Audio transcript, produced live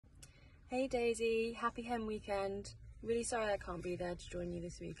Hey Daisy, happy hen weekend. Really sorry I can't be there to join you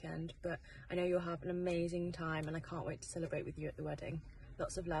this weekend, but I know you'll have an amazing time and I can't wait to celebrate with you at the wedding.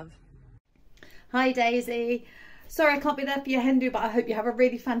 Lots of love. Hi Daisy. Sorry I can't be there for your hen do, but I hope you have a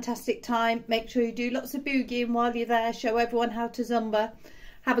really fantastic time. Make sure you do lots of boogieing while you're there. Show everyone how to Zumba.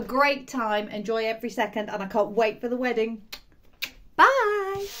 Have a great time. Enjoy every second, and I can't wait for the wedding.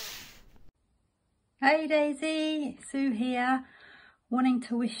 Bye. Hey Daisy, Sue here, wanting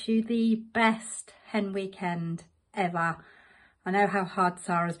to wish you the best hen weekend ever. I know how hard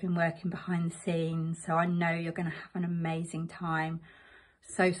Sarah's been working behind the scenes, so I know you're going to have an amazing time.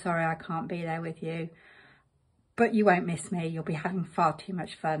 So sorry I can't be there with you, but you won't miss me. You'll be having far too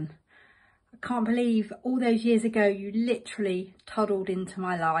much fun. I can't believe all those years ago you literally toddled into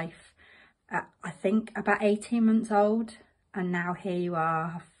my life at, I think, about 18 months old, and now here you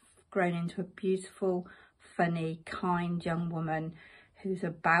are, grown into a beautiful, funny, kind young woman who's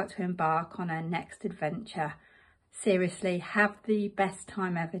about to embark on her next adventure. Seriously, have the best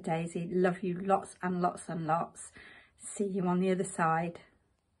time ever, Daisy. Love you lots and lots and lots. See you on the other side.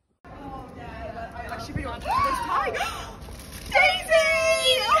 Oh no, I should be on this time.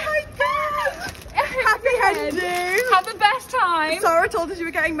 Daisy! Oh my god! Happy hen do! Have the best time. Sarah told us you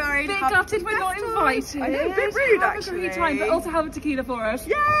were getting married. Bit gutted we're not invited. I know, a bit rude have actually. Have a great time, but also have a tequila for us.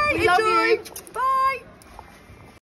 Yay! We love you. Bye!